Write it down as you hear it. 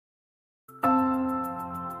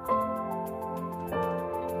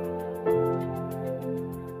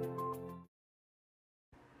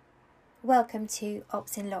Welcome to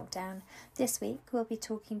Ops in Lockdown. This week we'll be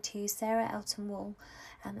talking to Sarah Elton-Wall,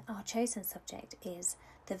 and our chosen subject is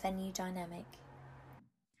the venue dynamic.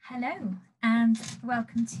 Hello and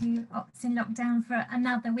welcome to Ops in Lockdown for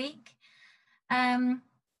another week. I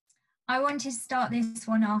wanted to start this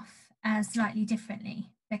one off slightly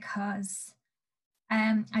differently because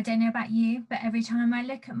I don't know about you, but every time I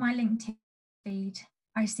look at my LinkedIn feed,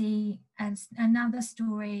 I see another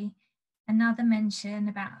story, another mention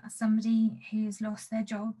about somebody who's lost their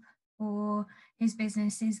job or whose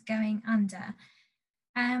business is going under.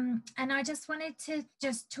 And I just wanted to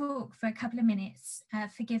talk for a couple of minutes,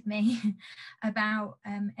 forgive me, about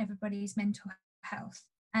everybody's mental health,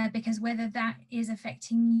 because whether that is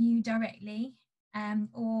affecting you directly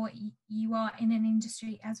or you are in an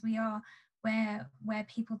industry as we are, where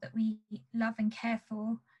people that we love and care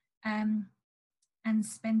for and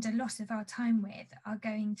spend a lot of our time with are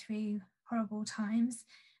going through horrible times,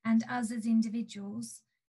 and us as individuals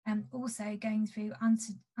also going through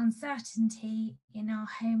uncertainty in our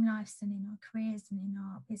home lives and in our careers and in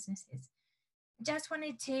our businesses. I just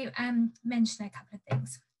wanted to mention a couple of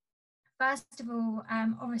things. First of all,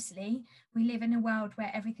 obviously, we live in a world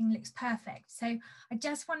where everything looks perfect. So I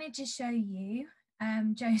just wanted to show you,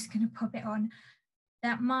 Joe's going to pop it on,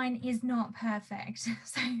 that mine is not perfect.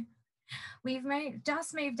 So we've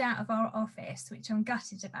just moved out of our office, which I'm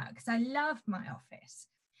gutted about because I love my office.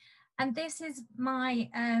 And this is my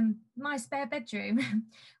my spare bedroom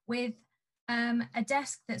with a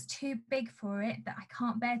desk that's too big for it that I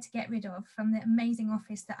can't bear to get rid of from the amazing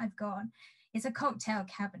office that I've got. It's a cocktail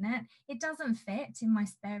cabinet. It doesn't fit in my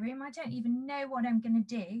spare room. I don't even know what I'm going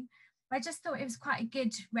to do. But I just thought it was quite a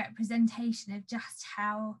good representation of just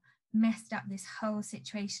how messed up this whole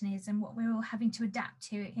situation is and what we're all having to adapt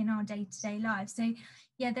to in our day-to-day lives. So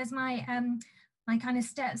yeah, there's my my kind of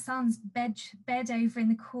stepson's bed over in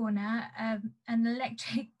the corner, an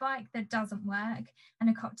electric bike that doesn't work, and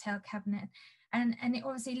a cocktail cabinet. And it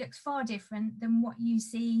obviously looks far different than what you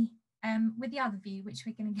see with the other view, which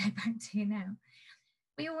we're going to go back to now.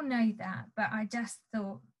 We all know that, but I just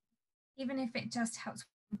thought, even if it just helps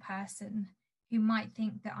one person who might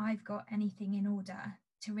think that I've got anything in order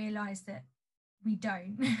to realise that we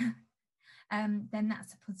don't, then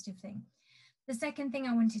that's a positive thing. The second thing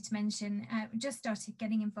I wanted to mention, we just started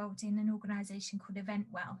getting involved in an organisation called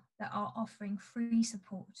Eventwell that are offering free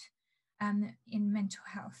support in mental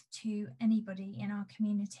health to anybody in our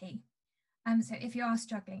community. So if you are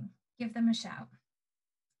struggling, give them a shout.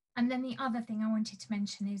 And then the other thing I wanted to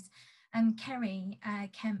mention is Kerry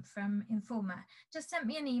Kemp from Informa just sent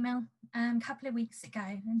me an email a couple of weeks ago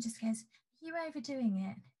and just goes, "Are you overdoing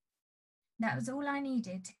it?" That was all I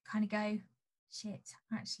needed to kind of go, shit,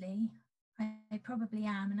 actually, I probably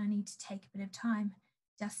am, and I need to take a bit of time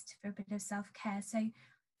just for a bit of self-care.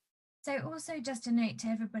 So also just a note to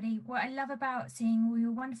everybody, what I love about seeing all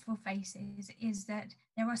your wonderful faces is that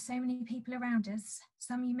there are so many people around us,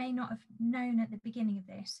 some you may not have known at the beginning of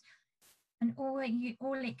this, and all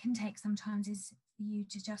it can take sometimes is for you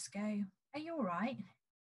to just go, are you all right?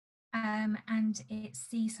 And it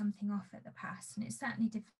sees something off at the pass, and it certainly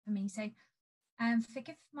did for me. So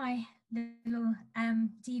forgive my little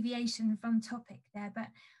deviation from topic there, but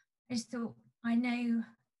I just thought, I know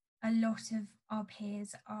a lot of our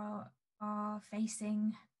peers are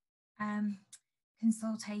facing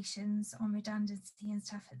consultations on redundancy and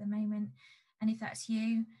stuff at the moment. And if that's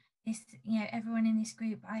you, everyone in this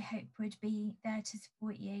group, I hope would be there to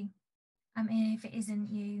support you. And if it isn't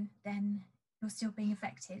you, then you're still being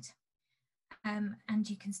affected, and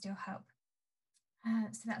you can still help.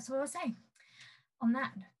 So that's all I'll say on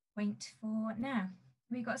that point for now.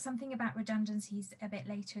 We've got something about redundancies a bit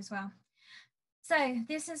later as well. So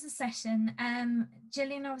this is a session.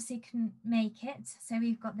 Gillian obviously couldn't make it, so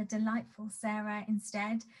we've got the delightful Sarah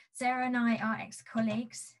instead. Sarah and I are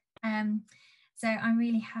ex-colleagues, so I'm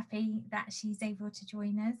really happy that she's able to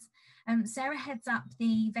join us. Sarah heads up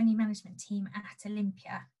the venue management team at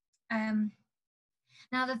Olympia.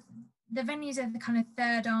 Now the venues are the kind of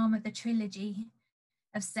third arm of the trilogy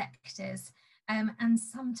of sectors. And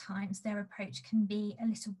sometimes their approach can be a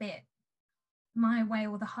little bit my way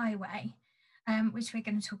or the highway, which we're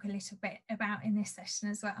going to talk a little bit about in this session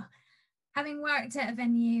as well. Having worked at a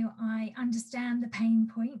venue, I understand the pain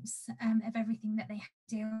points of everything that they have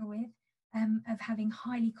to deal with, of having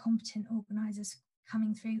highly competent organisers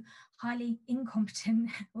coming through, highly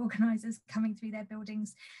incompetent organisers coming through their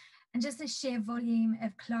buildings, and just the sheer volume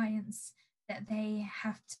of clients that they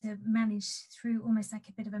have to manage through almost like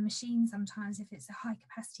a bit of a machine sometimes if it's a high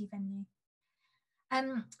capacity venue.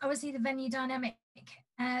 Obviously the venue dynamic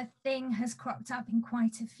thing has cropped up in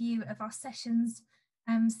quite a few of our sessions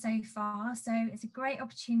so far. So it's a great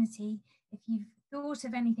opportunity. If you've thought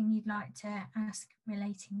of anything you'd like to ask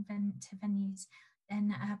relating to venues,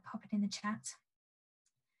 then pop it in the chat.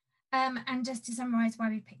 And just to summarise why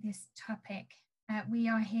we picked this topic, we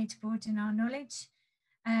are here to broaden our knowledge.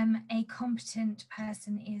 A competent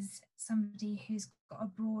person is somebody who's got a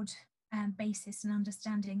broad basis and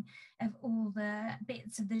understanding of all the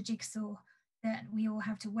bits of the jigsaw that we all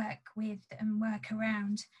have to work with and work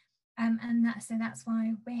around. So that's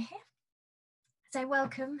why we're here. So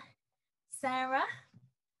welcome, Sarah.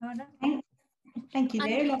 Thank you,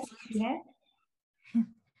 Lou. Lovely to be here.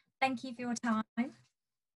 Thank you for your time.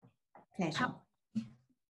 Pleasure. Are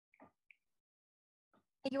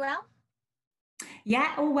you well?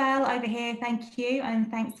 Yeah, all well over here, thank you,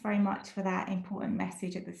 and thanks very much for that important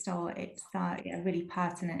message at the start. It's really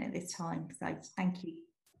pertinent at this time, so thank you.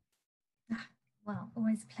 Well,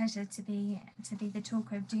 always a pleasure to be the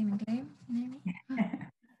talker of doom and gloom, you know me?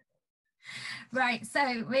 Right,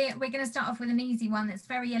 so we're going to start off with an easy one that's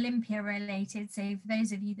very Olympia related. So for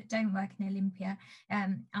those of you that don't work in Olympia,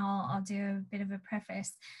 I'll do a bit of a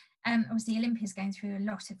preface. Obviously, Olympia is going through a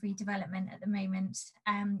lot of redevelopment at the moment.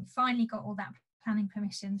 Finally got all that planning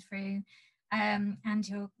permission through, and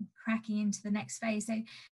you're cracking into the next phase. So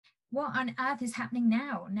what on earth is happening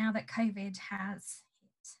now that COVID has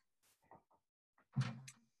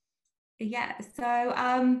hit? Yeah, so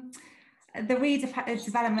the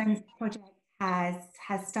redevelopment project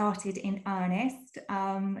has started in earnest.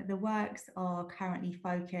 The works are currently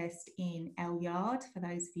focused in El Yard, for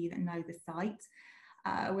those of you that know the site.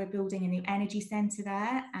 We're building a new energy centre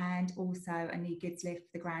there and also a new goods lift for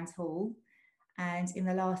the Grand Hall. And in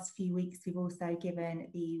the last few weeks, we've also given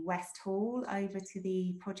the West Hall over to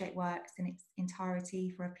the project works in its entirety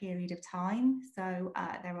for a period of time. So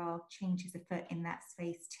there are changes afoot in that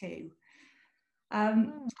space too.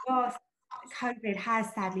 Whilst COVID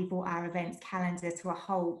has sadly brought our events calendar to a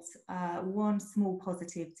halt, one small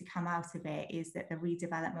positive to come out of it is that the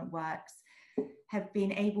redevelopment works have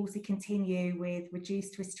been able to continue with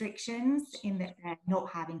reduced restrictions in that they're not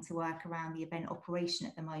having to work around the event operation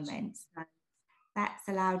at the moment. So that's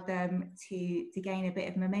allowed them to gain a bit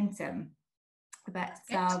of momentum. But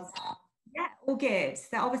yeah, all good.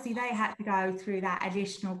 So obviously they had to go through that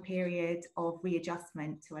additional period of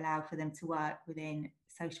readjustment to allow for them to work within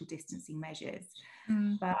social distancing measures.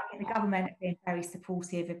 But I think the government have been very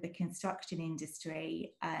supportive of the construction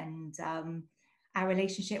industry, and our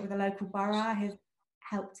relationship with the local borough has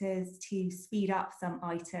helped us to speed up some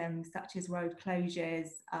items such as road closures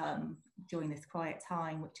during this quiet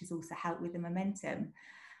time, which has also helped with the momentum.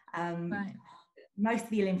 Right. Most of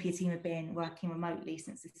the Olympia team have been working remotely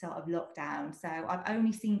since the start of lockdown, so I've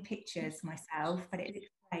only seen pictures myself, but it looks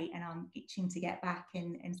great and I'm itching to get back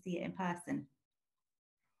and see it in person.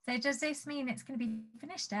 So does this mean it's going to be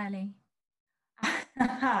finished early?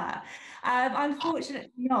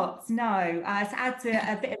 Unfortunately not, no. To add to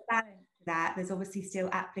a bit of balance to that, there's obviously still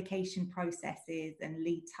application processes and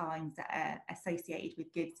lead times that are associated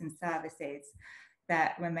with goods and services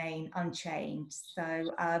that remain unchanged.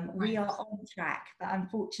 So we are on track, but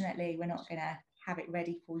unfortunately we're not going to have it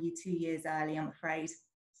ready for you 2 years early, I'm afraid.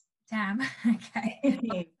 Damn,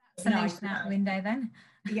 okay. Solution out the window then.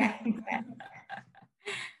 Yeah, exactly.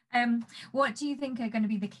 What do you think are going to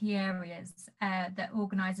be the key areas that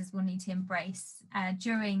organisers will need to embrace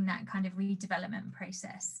during that kind of redevelopment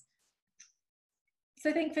process? So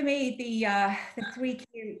I think for me, the three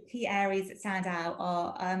key areas that stand out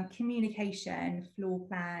are communication, floor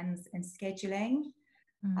plans and scheduling.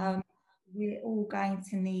 We're all going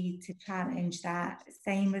to need to challenge that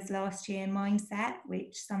same as last year mindset,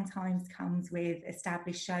 which sometimes comes with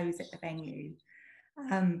established shows at the venue.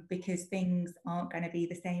 Because things aren't going to be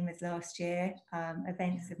the same as last year.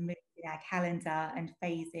 Events have moved in our calendar and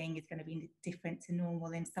phasing is going to be different to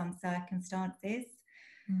normal in some circumstances.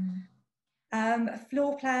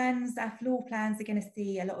 Floor plans are going to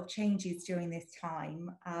see a lot of changes during this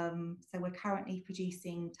time. So we're currently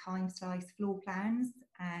producing time slice floor plans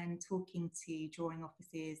and talking to drawing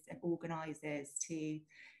offices and organisers to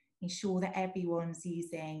ensure that everyone's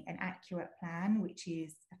using an accurate plan which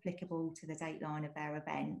is applicable to the date line of their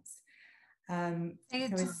events.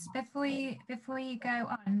 Before you go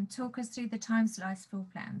on, talk us through the time slice floor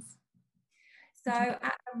plans. So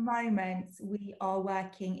at the moment we are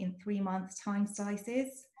working in 3 month time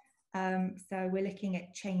slices. So we're looking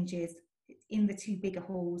at changes in the two bigger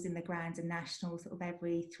halls in the Grand and National sort of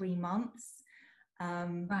every 3 months.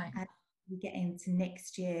 Right. And we get into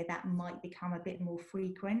next year, that might become a bit more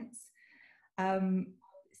frequent. So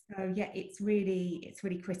yeah, it's really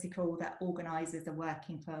critical that organisers are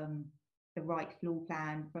working from the right floor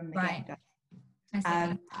plan from the get-go.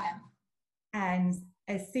 And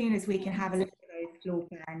as soon as we can have a look at those floor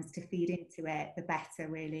plans to feed into it, the better,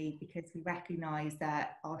 really, because we recognise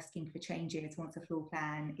that asking for changes once a floor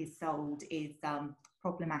plan is sold is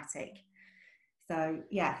problematic. So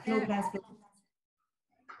yeah, floor plans.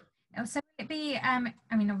 So would it be, I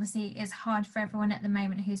mean, obviously it's hard for everyone at the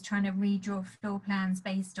moment who's trying to redraw floor plans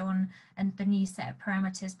based on the new set of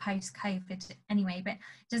parameters post-COVID anyway, but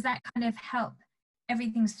does that kind of help?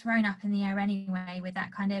 Everything's thrown up in the air anyway with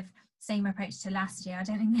that kind of same approach to last year. I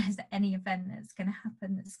don't think there's any event that's going to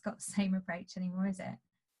happen that's got the same approach anymore, is it?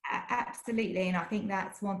 Absolutely, and I think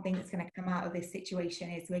that's one thing that's going to come out of this situation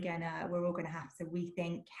is we're all going to have to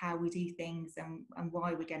rethink how we do things and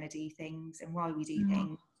why we're going to do things and why we do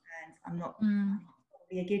things. And I'm not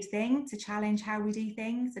be a good thing to challenge how we do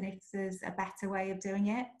things and if there's a better way of doing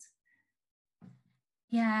it.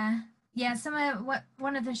 Yeah,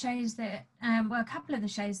 one of the shows that well, a couple of the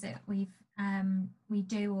shows that we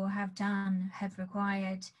do or have done have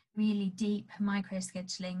required really deep micro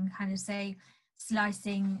scheduling, kind of say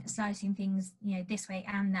slicing things, you know, this way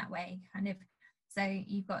and that way, kind of. So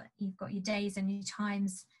you've got your days and your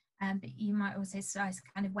times. But you might also slice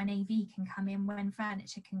kind of when AV can come in, when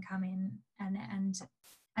furniture can come in, and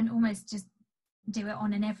almost just do it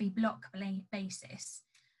on an every block basis.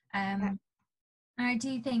 I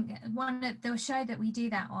do think the show that we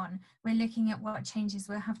do that on, we're looking at what changes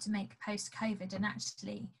we'll have to make post-COVID, and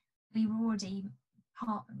actually we were already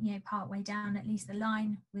part way down at least the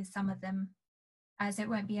line with some of them, as it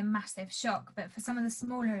won't be a massive shock. But for some of the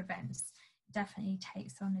smaller events, it definitely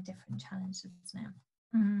takes on a different challenge now.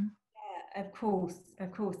 Mm-hmm. Yeah, of course,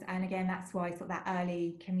 and again, that's why sort of that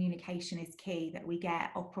early communication is key, that we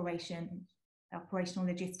get operational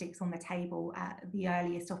logistics on the table at the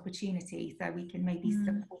earliest opportunity, so we can maybe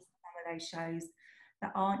support some of those shows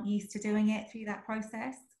that aren't used to doing it through that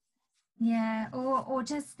process. Yeah, or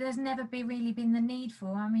just there's never really been the need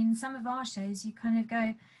for. I mean, some of our shows you kind of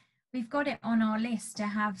go, we've got it on our list to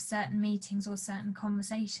have certain meetings or certain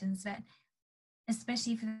conversations, that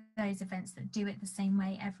especially for those events that do it the same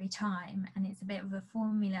way every time, and it's a bit of a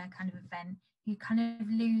formula kind of event, you kind of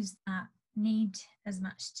lose that need as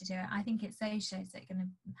much to do it. I think it's those shows that are going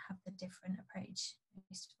to have the different approach.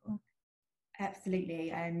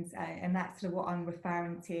 Absolutely, and that's sort of what I'm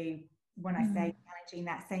referring to when I say challenging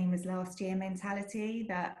that same as last year mentality,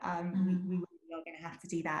 that we really are going to have to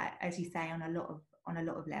do that, as you say, on a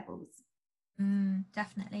lot of levels.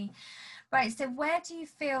 Definitely. Right, so where do you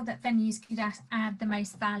feel that venues could add the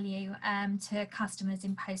most value to customers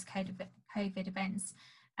in post-COVID events?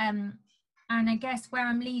 And I guess where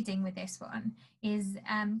I'm leading with this one is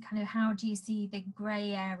kind of how do you see the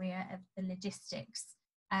grey area of the logistics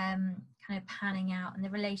kind of panning out, and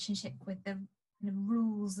the relationship with the kind of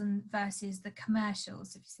rules and versus the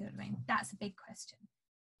commercials, if you see what I mean? That's a big question.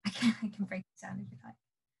 I can break it down if you like.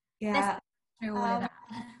 Yeah. Let's go through all of that.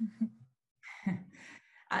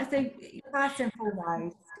 So first and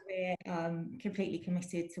foremost, we're completely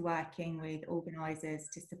committed to working with organisers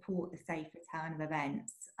to support the safe return of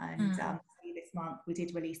events. And this month we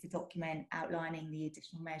did release a document outlining the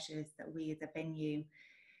additional measures that we as a venue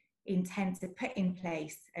intend to put in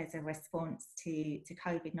place as a response to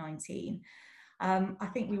COVID-19. I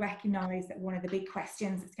think we recognise that one of the big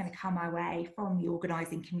questions that's going to come our way from the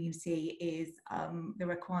organising community is the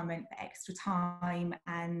requirement for extra time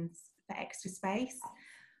and for extra space,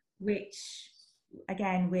 which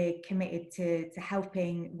again we're committed to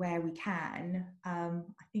helping where we can. I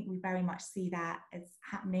think we very much see that as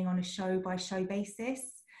happening on a show by show basis.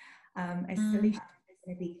 A solution is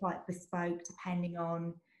going to be quite bespoke depending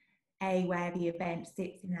on where the event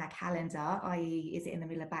sits in our calendar, i.e. is it in the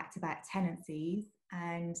middle of back-to-back tenancies,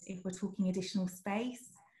 and if we're talking additional space,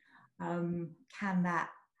 can that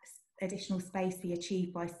additional space be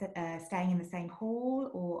achieved by staying in the same hall,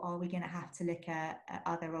 or are we going to have to look at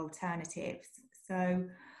other alternatives? So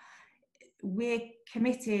we're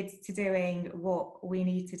committed to doing what we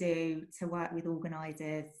need to do to work with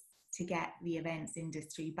organisers to get the events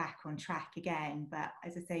industry back on track again. But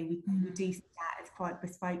as I say, we do see that as quite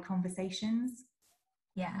bespoke conversations.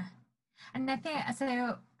 Yeah. And I think,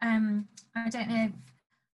 so I don't know,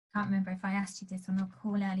 can't remember if I asked you this on a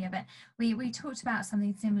call earlier, but we talked about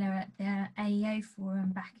something similar at the AEO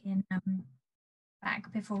forum back in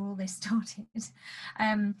back before all this started,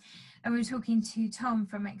 and we were talking to Tom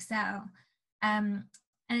from Excel, and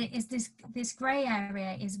it is this grey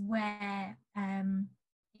area is where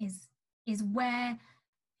is where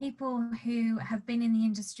people who have been in the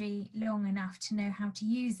industry long enough to know how to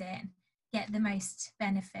use it get the most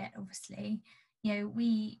benefit. Obviously,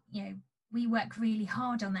 we we work really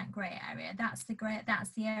hard on that grey area. That's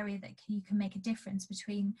the area that you can make a difference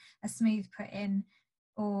between a smooth put in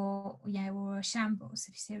or a shambles,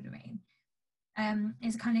 if you see what I mean.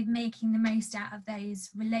 Is kind of making the most out of those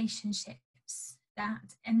relationships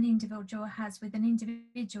that an individual has with an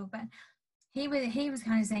individual. But he was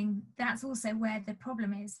kind of saying that's also where the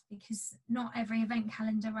problem is, because not every event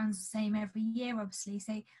calendar runs the same every year, obviously.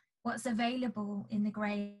 So what's available in the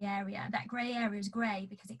grey area, that grey area is grey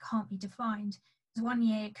because it can't be defined. Because one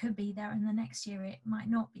year it could be there and the next year it might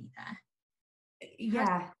not be there.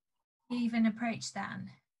 Yeah. How do you even approach that?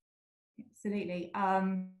 Absolutely.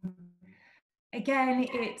 Again,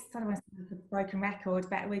 it's sort of a broken record,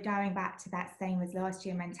 but we're going back to that same as last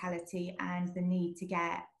year mentality and the need to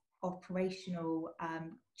get operational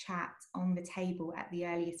chat on the table at the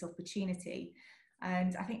earliest opportunity.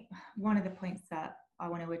 And I think one of the points that I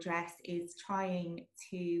want to address is trying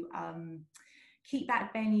to keep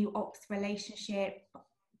that venue ops relationship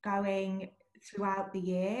going throughout the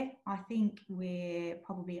year. I think we're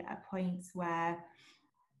probably at a point where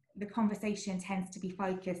the conversation tends to be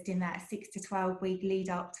focused in that 6 to 12 week lead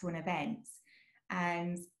up to an event.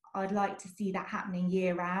 And I'd like to see that happening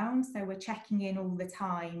year round. So we're checking in all the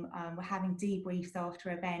time. We're having debriefs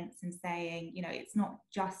after events and saying, you know, it's not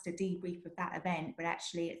just a debrief of that event, but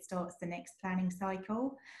actually it starts the next planning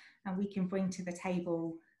cycle. And we can bring to the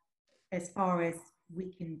table, as far as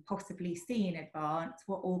we can possibly see in advance,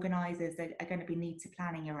 what organisers are going to be need to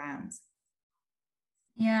planning around.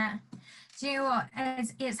 Yeah, do you know what?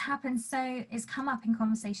 It's come up in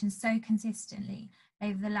conversations so consistently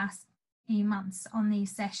over the last few months on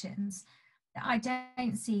these sessions that I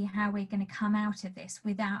don't see how we're going to come out of this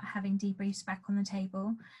without having debriefs back on the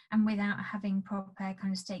table and without having proper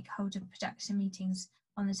kind of stakeholder production meetings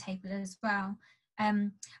on the table as well.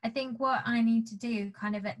 I think what I need to do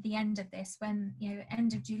kind of at the end of this, when, you know,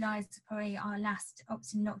 end of July is probably our last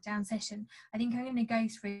Ops in Lockdown session, I think I'm going to go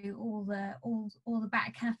through all the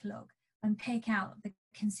back catalogue and pick out the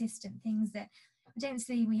consistent things that I don't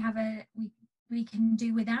see we can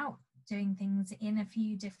do without doing things in a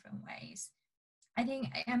few different ways. I think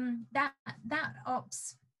that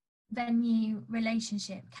ops venue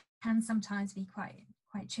relationship can sometimes be quite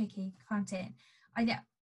tricky, can't it?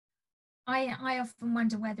 I often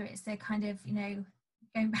wonder whether it's a kind of, you know,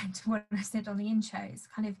 going back to what I said on the intro, it's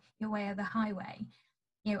kind of your way or the highway.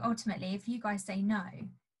 You know, ultimately, if you guys say no,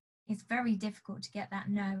 it's very difficult to get that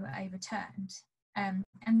no overturned.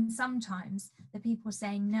 And sometimes the people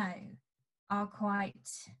saying no are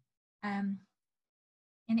quite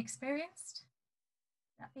inexperienced.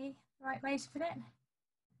 Would that be the right way to put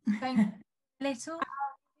it? Going little?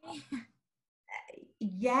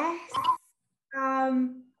 Yes.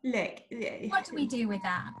 Look, what do we do with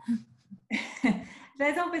that?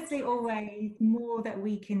 There's obviously always more that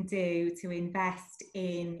we can do to invest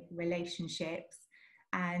in relationships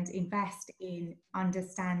and invest in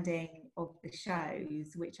understanding of the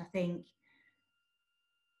shows, which I think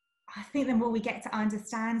the more we get to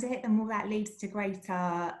understand it, the more that leads to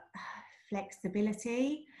greater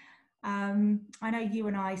flexibility. I know you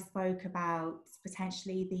and I spoke about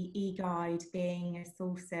potentially the e-guide being a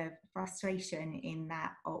source of frustration in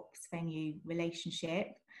that ops venue relationship.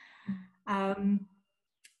 And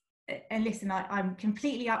listen, I'm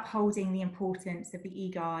completely upholding the importance of the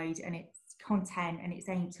e-guide and its content and its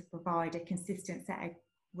aim to provide a consistent set of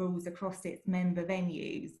rules across its member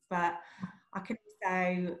venues. But I can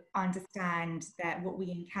also understand that what we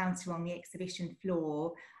encounter on the exhibition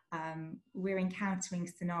floor, we're encountering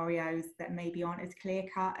scenarios that maybe aren't as clear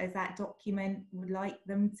cut as that document would like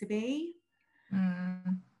them to be.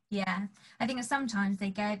 Yeah, I think sometimes they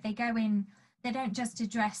go in, they don't just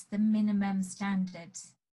address the minimum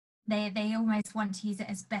standards. They almost want to use it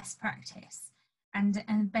as best practice,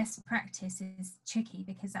 and best practice is tricky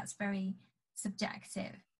because that's very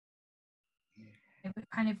subjective.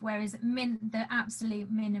 Kind of, whereas the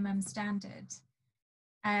absolute minimum standard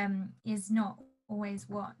is not always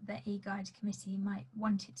what the e-guide committee might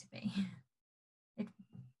want it to be. It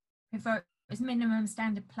was minimum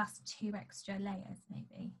standard plus 2 extra layers,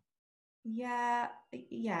 maybe. Yeah.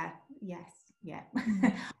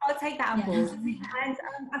 I'll take that on board. And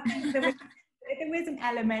I think there is an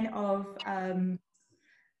element of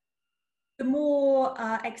the more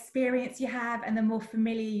experience you have and the more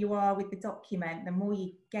familiar you are with the document, the more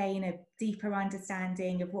you gain a deeper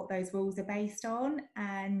understanding of what those rules are based on.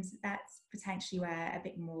 And that's potentially where a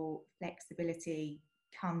bit more flexibility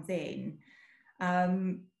comes in.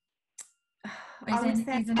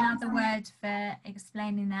 Is another word for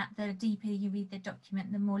explaining that the deeper you read the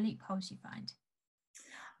document, the more loopholes you find?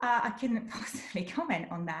 I couldn't possibly comment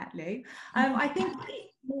on that, Lou. I think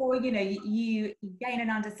it's more, you know, you gain an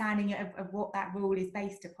understanding of what that rule is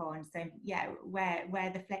based upon. So yeah,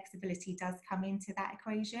 where the flexibility does come into that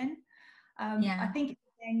equation. I think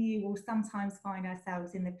then you will sometimes find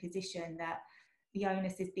ourselves in the position that the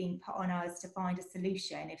onus is being put on us to find a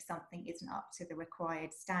solution if something isn't up to the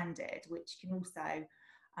required standard, which can also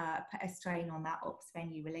put a strain on that ops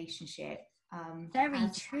venue relationship. Very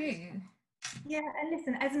true. Yeah, and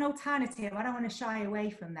listen, as an alternative, I don't want to shy away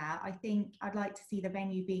from that. I think I'd like to see the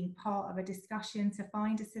venue being part of a discussion to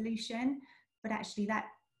find a solution, but actually that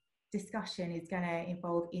discussion is going to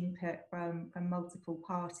involve input from multiple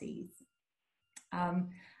parties. And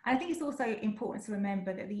I think it's also important to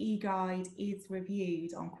remember that the e-guide is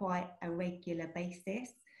reviewed on quite a regular basis.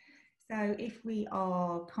 So if we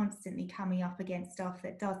are constantly coming up against stuff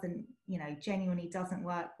that doesn't, you know, genuinely doesn't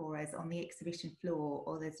work for us on the exhibition floor,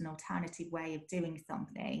 or there's an alternative way of doing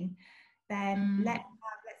something, then let's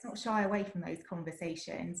not shy away from those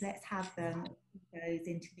conversations. Let's have them goes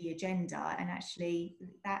into the agenda, and actually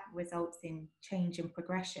that results in change and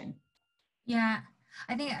progression. Yeah,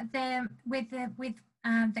 I think with the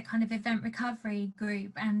kind of event recovery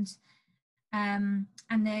group and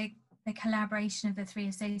the collaboration of the three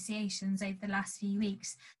associations over the last few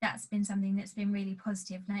weeks, that's been something that's been really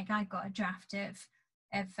positive. Like I got a draft of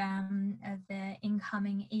the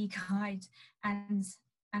incoming e-guide and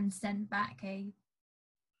sent back a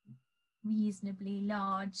reasonably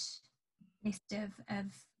large list of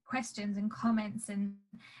questions and comments and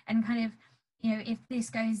kind of, you know, if this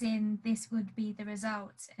goes in, this would be the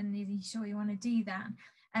result, and are you sure you want to do that?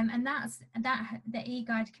 And the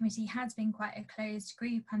e-guide committee has been quite a closed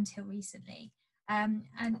group until recently. And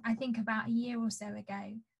I think about a year or so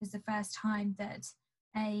ago was the first time that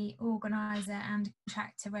a organizer and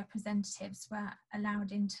contractor representatives were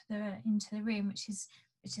allowed into the room, which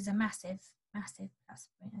is a massive plus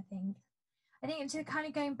point, I think. I think to kind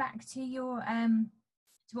of going back to your to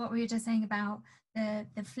what we were just saying about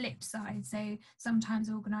the flip side. So sometimes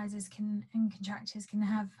organisers and contractors can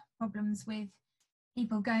have problems with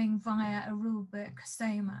people going via a rule book so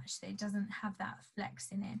much that it doesn't have that flex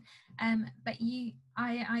in it. But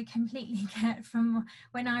I completely get from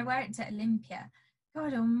when I worked at Olympia,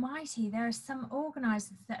 God almighty, there are some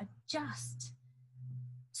organisers that are just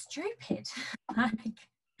stupid.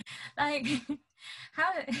 like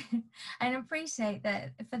how, and appreciate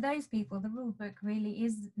that for those people the rule book really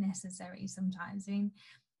is necessary sometimes. I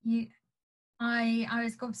mean, I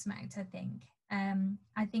was gobsmacked.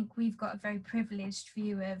 I think we've got a very privileged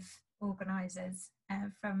view of organisers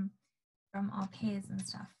from our peers and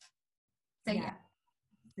stuff. So yeah,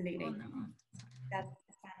 absolutely. That's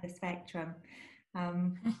the spectrum.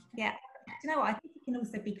 Yeah, you know what, I think it can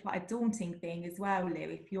also be quite a daunting thing as well, Lou,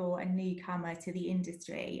 if you're a newcomer to the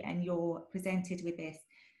industry and you're presented with this,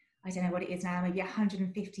 I don't know what it is now, maybe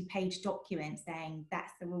 150-page document saying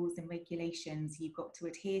that's the rules and regulations you've got to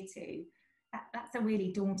adhere to. That's a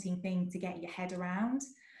really daunting thing to get your head around.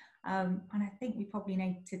 And I think we probably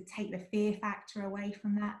need to take the fear factor away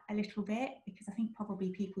from that a little bit, because I think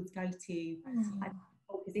probably people's go-to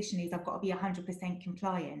position is I've got to be 100%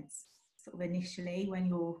 compliant sort of initially when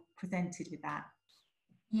you're presented with that.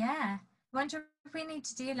 Yeah, I wonder if we need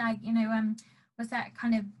to do like, you know, was that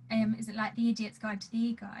kind of, is it like the Idiot's Guide to the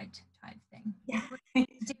E-Guide type thing?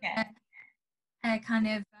 Yeah. A kind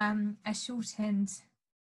of a shortened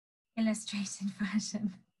illustrated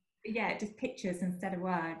version. Yeah, just pictures instead of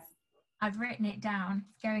words. I've written it down,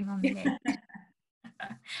 it's going on the list.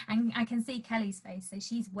 And I can see Kelly's face, so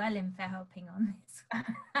she's well in for helping on this.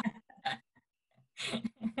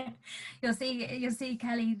 You'll see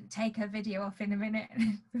Kelly take her video off in a minute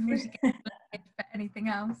before she gets for anything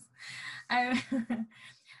else.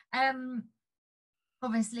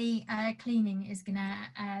 Obviously, cleaning is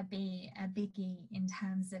gonna be a biggie in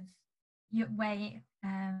terms of where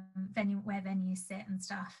venues sit and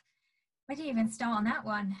stuff. Where do you even start on that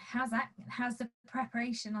one? How's the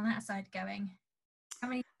preparation on that side going? How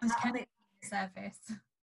many times can it service?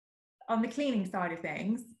 On the cleaning side of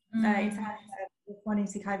things, in terms of responding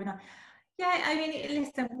to COVID-19. Yeah, I mean,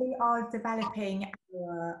 listen, we are developing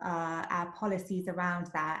our policies around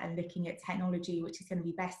that and looking at technology which is going to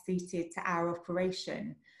be best suited to our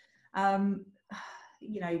operation.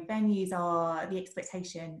 You know, venues are, the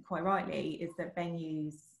expectation quite rightly is that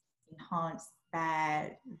venues enhance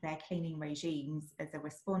their cleaning regimes as a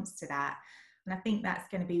response to that. And I think that's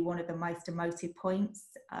going to be one of the most emotive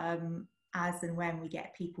points as and when we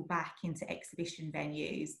get people back into exhibition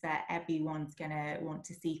venues, that everyone's going to want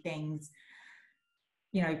to see things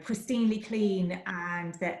you know, pristinely clean,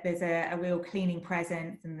 and that there's a real cleaning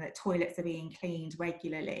presence, and that toilets are being cleaned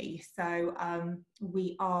regularly. So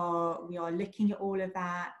we are looking at all of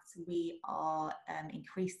that. We are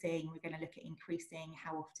increasing. We're going to look at increasing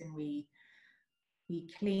how often we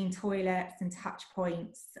clean toilets and touch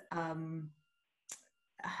points. And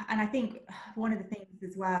I think one of the things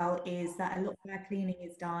as well is that a lot of our cleaning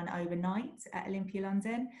is done overnight at Olympia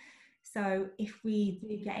London. So if we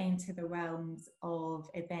do get into the realms of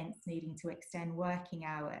events needing to extend working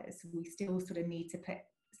hours, we still sort of need to put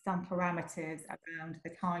some parameters around the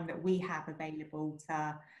time that we have available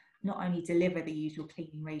to not only deliver the usual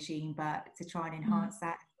cleaning regime, but to try and enhance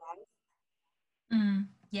that as well.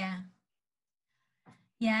 Yeah.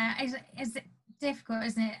 Yeah, it's difficult,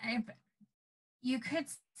 isn't it? You could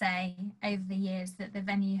say over the years that the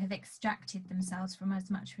venue have extracted themselves from as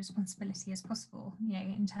much responsibility as possible, you know,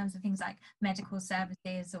 in terms of things like medical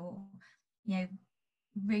services, or, you know,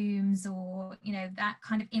 rooms, or, you know, that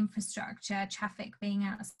kind of infrastructure, traffic being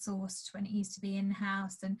outsourced when it used to be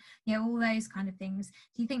in-house, and, you know, all those kind of things.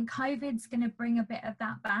 Do you think COVID's going to bring a bit of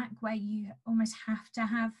that back, where you almost have to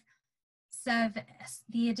have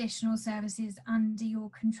the additional services under your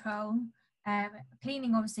control?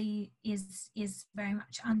 Cleaning obviously is very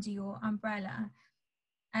much under your umbrella.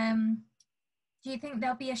 Do you think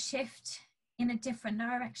there'll be a shift in a different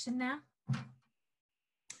direction now?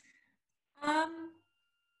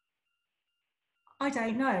 I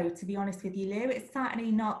don't know, to be honest with you, Lou. It's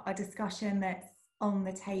certainly not a discussion that's on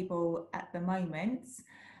the table at the moment.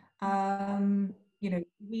 You know,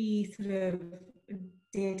 we sort of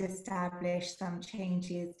did establish some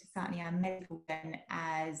changes to certainly our medical then,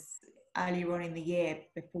 as earlier on in the year,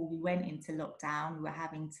 before we went into lockdown, we were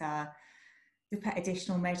having to put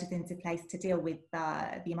additional measures into place to deal with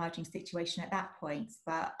the emerging situation at that point.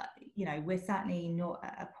 But, you know, we're certainly not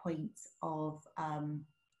at a point of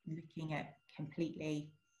looking at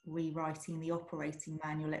completely rewriting the operating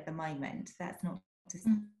manual at the moment. That's not to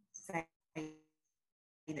say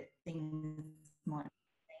that things might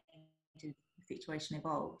change as the situation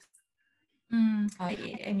evolves. And,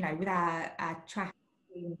 you know, with our traffic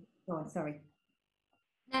team, go on, sorry.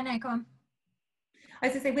 No, go on. I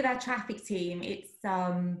was going to say, with our traffic team, it's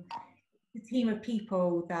a team of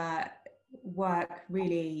people that work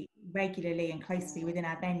really regularly and closely within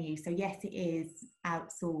our venue. So yes, it is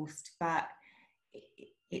outsourced, but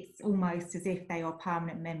it's almost as if they are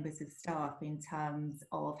permanent members of staff in terms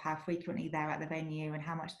of how frequently they're at the venue and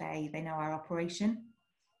how much they know our operation.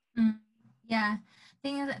 Yeah,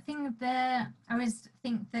 I always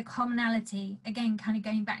think the commonality, again, kind of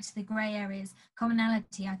going back to the grey areas,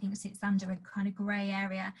 commonality I think sits under a kind of grey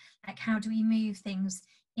area. Like, how do we move things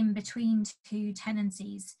in between two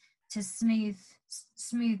tenancies to smooth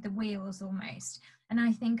the wheels almost? And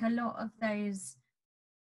I think a lot of those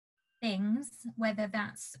things, whether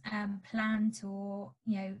that's plant or,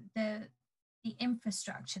 you know, the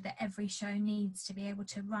infrastructure that every show needs to be able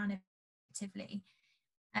to run effectively,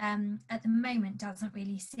 at the moment doesn't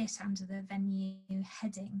really sit under the venue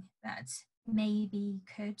heading, that maybe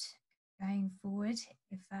could going forward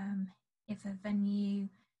if a venue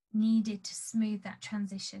needed to smooth that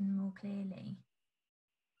transition more clearly.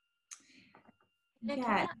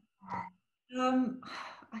 Yeah.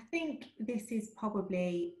 I think this is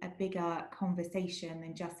probably a bigger conversation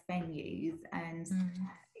than just venues, and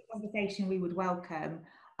a conversation we would welcome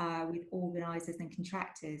with organisers and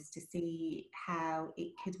contractors to see how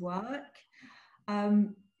it could work.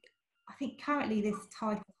 I think currently this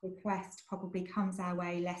type of request probably comes our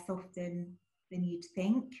way less often than you'd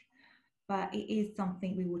think, but it is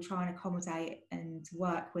something we will try and accommodate and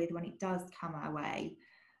work with when it does come our way.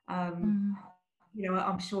 You know,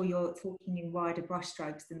 I'm sure you're talking in wider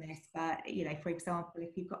brushstrokes than this, but, you know, for example,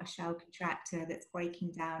 if you've got a show contractor that's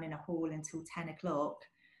breaking down in a hall until 10 o'clock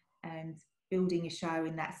and building a show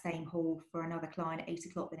in that same hall for another client at 8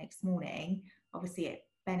 o'clock the next morning, obviously it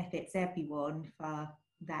benefits everyone for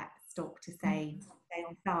that stock to stay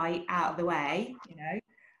on site, out of the way, you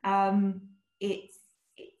know. It's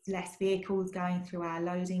less vehicles going through our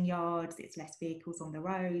loading yards, it's less vehicles on the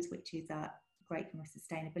road, which is great from a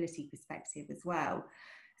sustainability perspective as well.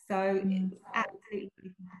 So absolutely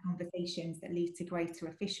conversations that lead to greater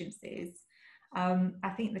efficiencies.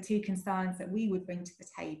 I think the two concerns that we would bring to the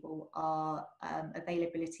table are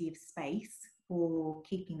availability of space for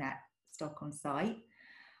keeping that stock on site,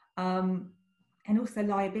 and also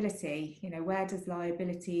liability. You know, where does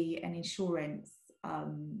liability and insurance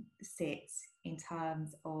sit in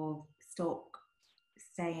terms of stock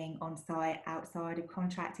staying on site outside of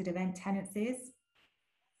contracted event tenancies?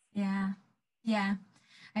 Yeah.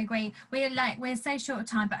 I agree. We're so short of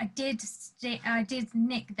time, but I did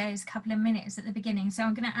nick those couple of minutes at the beginning. So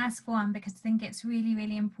I'm going to ask one because I think it's really,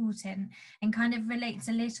 really important and kind of relates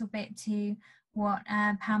a little bit to what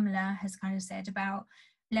Pamela has kind of said about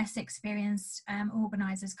less experienced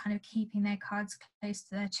organisers kind of keeping their cards close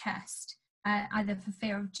to their chest, either for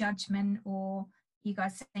fear of judgment or you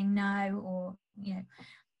guys saying no, or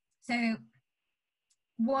So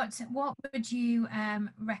what would you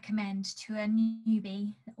recommend to a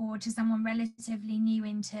newbie or to someone relatively new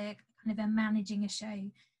into kind of a managing a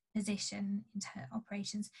show position into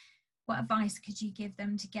operations? What advice could you give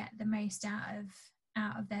them to get the most out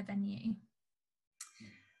of their venue?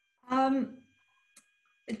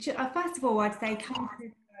 First of all, I'd say come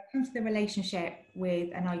to the relationship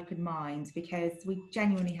with an open mind, because we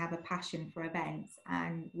genuinely have a passion for events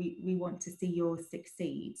and we want to see yours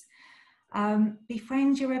succeed.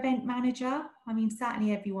 Befriend your event manager. I mean,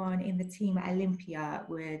 certainly everyone in the team at Olympia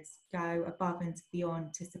would go above and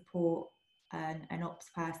beyond to support an ops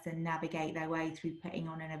person navigate their way through putting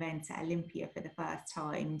on an event at Olympia for the first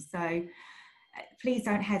time. So please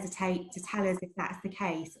don't hesitate to tell us if that's the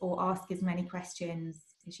case, or ask as many questions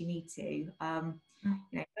as you need to.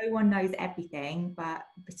 No one knows everything, but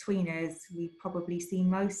between us, we've probably seen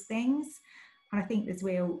most things. And I think there's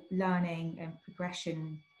real learning and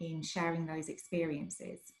progression in sharing those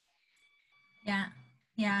experiences. Yeah,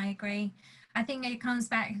 I agree. I think it comes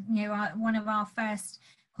back, one of our first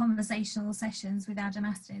conversational sessions with Adam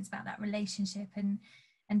Aston is about that relationship and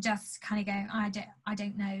just kind of go, I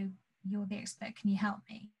don't know, you're the expert, can you help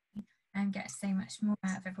me? And get so much more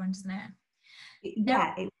out of everyone, doesn't it?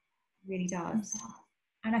 Yeah, it really does.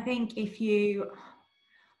 And I think if you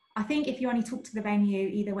only talk to the venue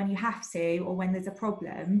either when you have to or when there's a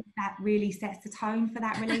problem, that really sets the tone for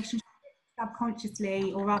that relationship,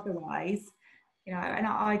 subconsciously or otherwise. And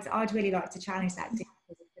I'd really like to challenge that.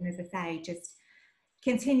 And as I say, just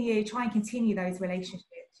try and continue those relationships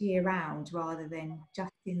year round, rather than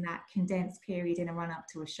just in that condensed period in a run up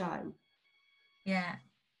to a show. Yeah.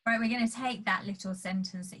 Right, we're going to take that little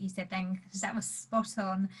sentence that you said then, because that was spot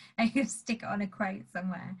on. I could stick it on a quote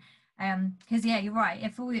somewhere. Because you're right.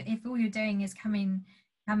 If all you're doing is coming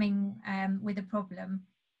with a problem,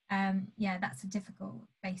 that's a difficult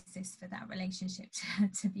basis for that relationship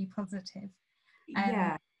to be positive.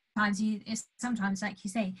 Sometimes, like you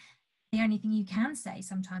say, the only thing you can say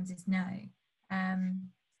sometimes is no.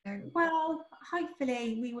 Well,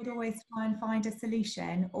 hopefully we would always try and find a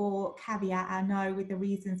solution or caveat our no with the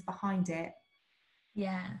reasons behind it.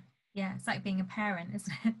 Yeah, it's like being a parent,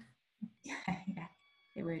 isn't it? Yeah,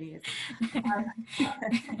 it really is.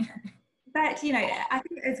 But I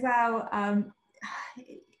think as well,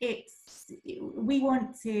 we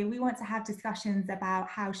want to have discussions about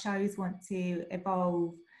how shows want to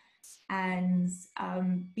evolve and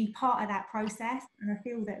be part of that process. And I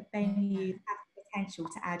feel that venues have the potential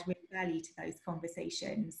to add real value to those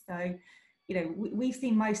conversations. So, we've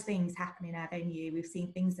seen most things happen in our venue. We've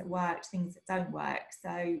seen things that worked, things that don't work.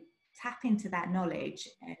 So tap into that knowledge,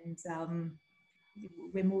 and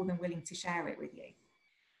we're more than willing to share it with you.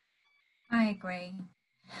 I agree.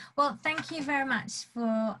 Well, thank you very much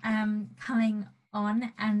for coming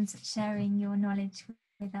on and sharing your knowledge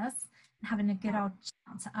with us and having a good old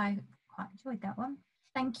chat. I quite enjoyed that one.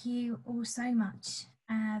 Thank you all so much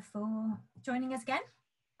for joining us again.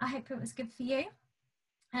 I hope it was good for you,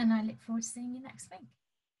 and I look forward to seeing you next week.